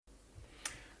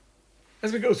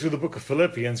As we go through the book of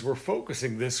Philippians, we're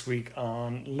focusing this week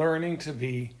on learning to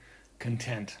be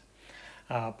content.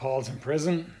 Paul's in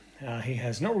prison. He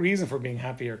has no reason for being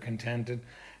happy or contented,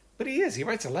 but he is. He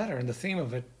writes a letter, and the theme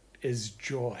of it is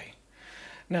joy.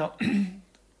 Now,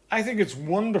 I think it's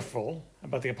wonderful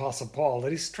about the Apostle Paul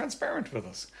that he's transparent with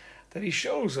us, that he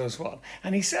shows us what.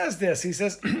 And he says this, he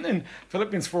says in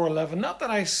Philippians 4:11, "Not that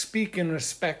I speak in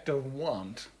respect of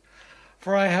want,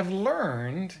 for I have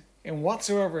learned in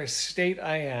whatsoever state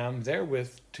I am,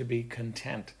 therewith to be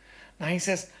content." Now he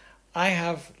says, I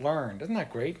have learned. Isn't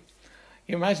that great?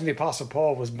 You imagine the Apostle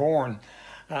Paul was born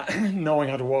knowing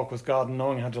how to walk with God and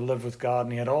knowing how to live with God,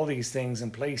 and he had all these things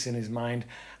in place in his mind,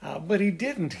 but he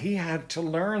didn't. He had to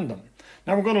learn them.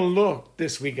 Now we're going to look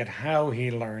this week at how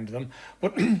he learned them,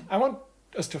 but I want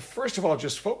us to first of all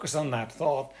just focus on that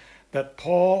thought that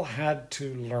Paul had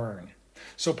to learn.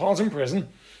 So Paul's in prison.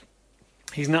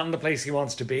 He's not in the place he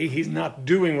wants to be. He's not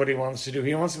doing what he wants to do.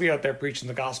 He wants to be out there preaching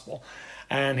the gospel.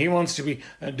 And he wants to be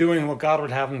doing what God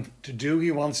would have him to do.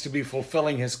 He wants to be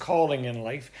fulfilling his calling in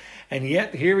life. And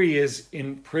yet here he is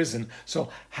in prison. So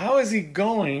how is he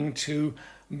going to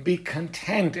be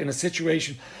content in a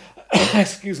situation,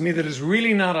 excuse me, that is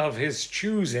really not of his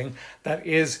choosing, that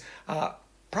is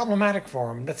problematic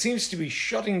for him, that seems to be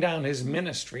shutting down his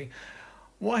ministry?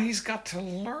 Well, he's got to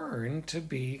learn to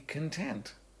be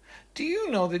content. Do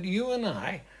you know that you and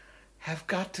I have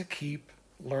got to keep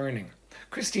learning?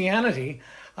 Christianity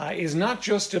is not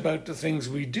just about the things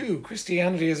we do.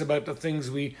 Christianity is about the things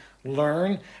we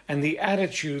learn and the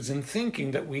attitudes and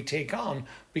thinking that we take on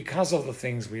because of the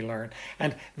things we learn.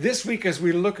 And this week, as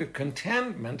we look at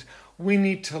contentment, we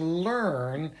need to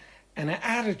learn an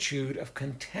attitude of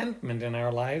contentment in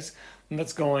our lives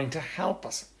that's going to help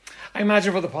us. I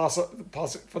imagine for the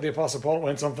Apostle Paul, it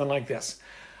went something like this.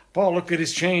 Paul looked at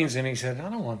his chains and he said, I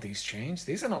don't want these chains.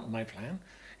 These are not my plan.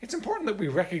 It's important that we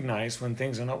recognize when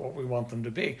things are not what we want them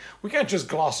to be. We can't just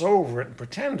gloss over it and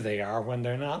pretend they are when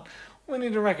they're not. We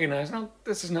need to recognize, no,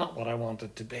 this is not what I want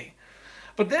it to be.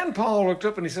 But then Paul looked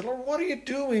up and he said, Lord, what are you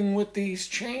doing with these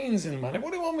chains in my life?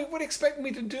 What do you expect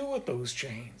me to do with those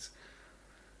chains?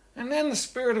 And then the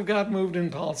Spirit of God moved in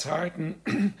Paul's heart,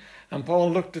 and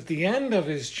Paul looked at the end of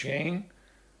his chain,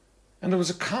 and there was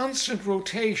a constant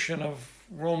rotation of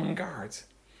Roman guards.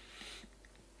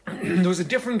 There was a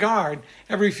different guard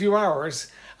every few hours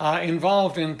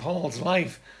involved in Paul's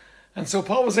life. And so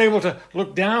Paul was able to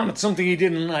look down at something he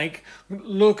didn't like,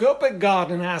 look up at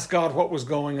God and ask God what was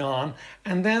going on,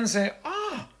 and then say,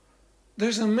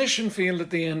 there's a mission field at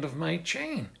the end of my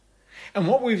chain. And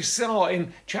what we saw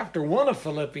in chapter 1 of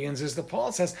Philippians is that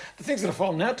Paul says, the things that have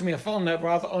fallen out to me have fallen out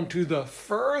rather unto the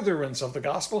furtherance of the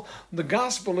gospel. The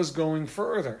gospel is going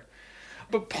further.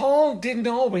 But Paul didn't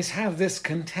always have this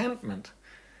contentment.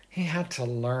 He had to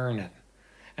learn it.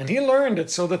 And he learned it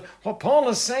so that what Paul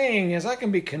is saying is, I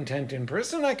can be content in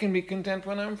prison, I can be content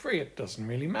when I'm free. It doesn't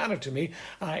really matter to me,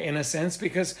 in a sense,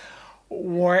 because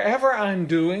whatever I'm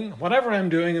doing and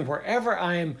wherever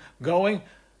I'm going,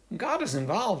 God is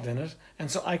involved in it,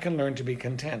 and so I can learn to be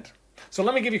content. So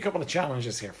let me give you a couple of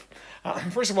challenges here.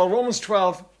 First of all, Romans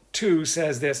 12:2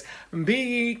 says this, be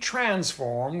ye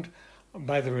transformed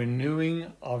by the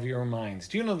renewing of your minds.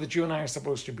 Do you know that you and I are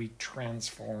supposed to be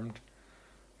transformed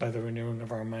by the renewing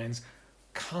of our minds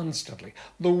constantly?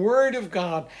 The Word of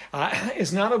God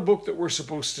is not a book that we're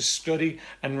supposed to study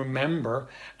and remember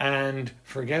and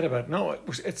forget about. No,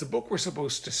 it's a book we're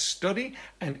supposed to study,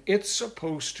 and it's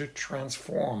supposed to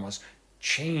transform us,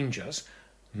 change us,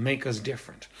 make us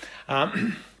different.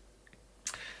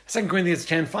 2 Corinthians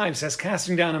 10:5 says,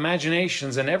 casting down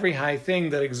imaginations and every high thing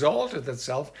that exalteth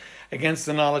itself against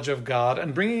the knowledge of God,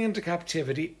 and bringing into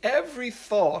captivity every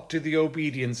thought to the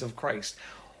obedience of Christ.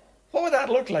 What would that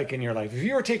look like in your life? If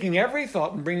you were taking every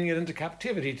thought and bringing it into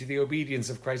captivity to the obedience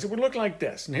of Christ, it would look like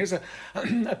this. And here's a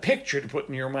picture to put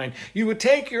in your mind. You would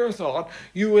take your thought,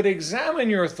 you would examine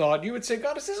your thought, you would say,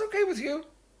 God, is this okay with you?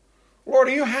 Lord,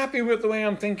 are you happy with the way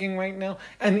I'm thinking right now?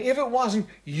 And if it wasn't,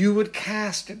 you would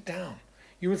cast it down.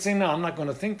 You would say, no, I'm not going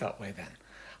to think that way then.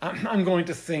 I'm going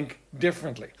to think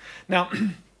differently. Now,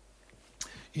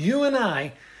 you and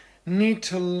I need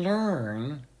to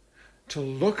learn to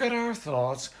look at our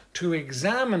thoughts, to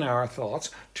examine our thoughts,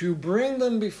 to bring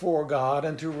them before God,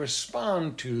 and to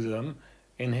respond to them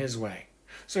in His way.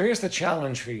 So here's the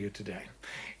challenge for you today.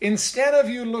 Instead of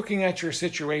you looking at your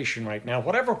situation right now,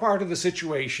 whatever part of the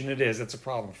situation it is that's a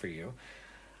problem for you,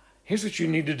 here's what you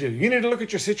need to do. You need to look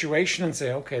at your situation and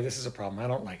say, okay, this is a problem. I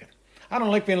don't like it. I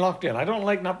don't like being locked in. I don't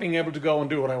like not being able to go and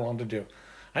do what I want to do.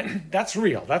 That's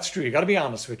real. That's true. You got to be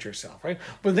honest with yourself, right?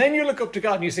 But then you look up to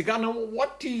God and you say, God, now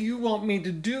what do you want me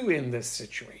to do in this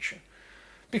situation?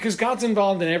 because God's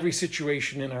involved in every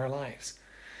situation in our lives.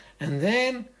 And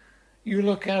then you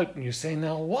look out and you say,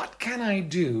 now what can I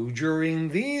do during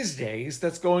these days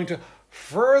that's going to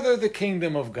further the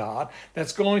kingdom of God,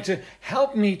 that's going to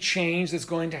help me change, that's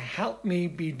going to help me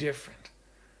be different?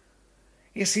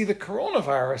 You see, the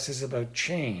coronavirus is about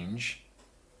change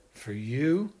for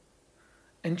you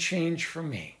and change for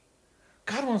me.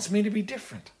 God wants me to be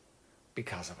different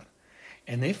because of it.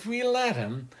 And if we let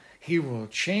him, he will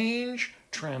change,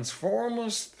 transform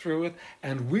us through it,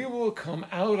 and we will come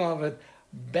out of it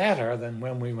better than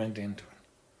when we went into it.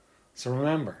 So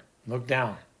remember, look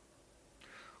down.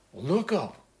 Look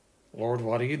up. Lord,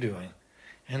 what are you doing?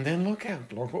 And then look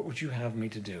out. Lord, what would you have me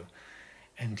to do?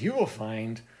 And you will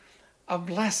find a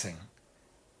blessing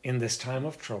in this time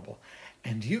of trouble,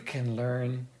 and you can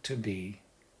learn to be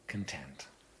content.